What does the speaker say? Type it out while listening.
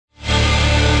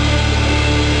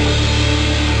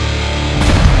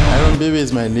Biby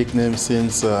is my nickname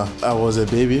since I was a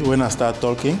baby. When I started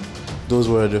talking, those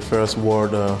were the first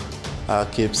words I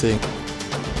kept saying.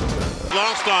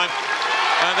 Last time,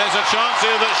 and there's a chance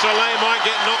here that Chalet might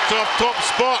get knocked off top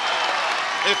spot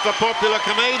if the popular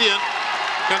Canadian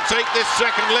can take this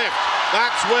second lift.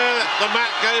 That's where the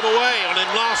mat gave away on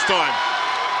him last time.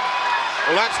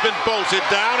 Well, that's been bolted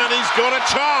down, and he's got a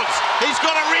chance. He's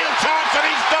got a real chance, and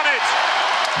he's done it.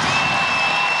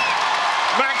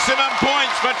 Maximum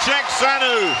points for Czech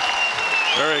Sanu.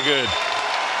 Very good.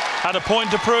 Had a point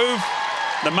to prove.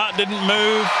 The mat didn't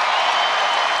move.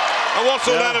 And what's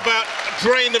all that about?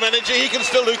 Drained of energy. He can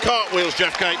still do cartwheels,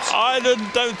 Jeff Capes. I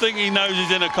don't think he knows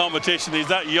he's in a competition. He's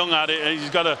that young at it, and he's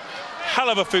got a hell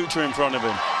of a future in front of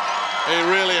him. He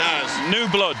really has. New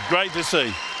blood, great to see.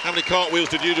 How many cartwheels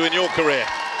did you do in your career?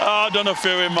 Oh, I've done a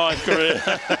few in my career.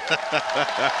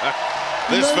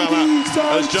 This fella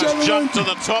has just jumped to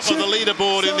the top of the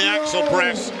leaderboard in the Axle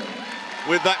Press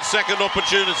with that second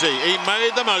opportunity. He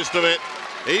made the most of it.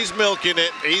 He's milking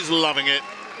it. He's loving it.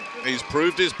 He's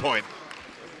proved his point.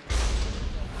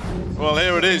 Well,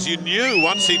 here it is. You knew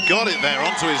once he'd got it there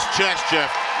onto his chest,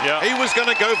 Jeff, he was going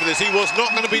to go for this. He was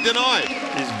not going to be denied.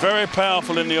 He's very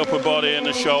powerful in the upper body and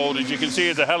the shoulders. You can see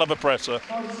he's a hell of a presser.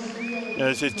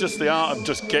 Yes, it's just the art of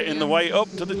just getting the weight up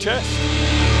to the chest.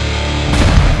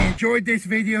 If you enjoyed this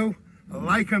video,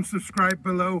 like and subscribe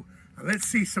below, and let's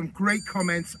see some great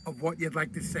comments of what you'd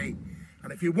like to see.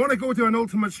 And if you want to go to an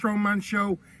Ultimate Strongman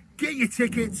show, get your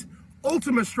tickets,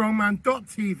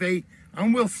 ultimatestrongman.tv,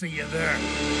 and we'll see you there.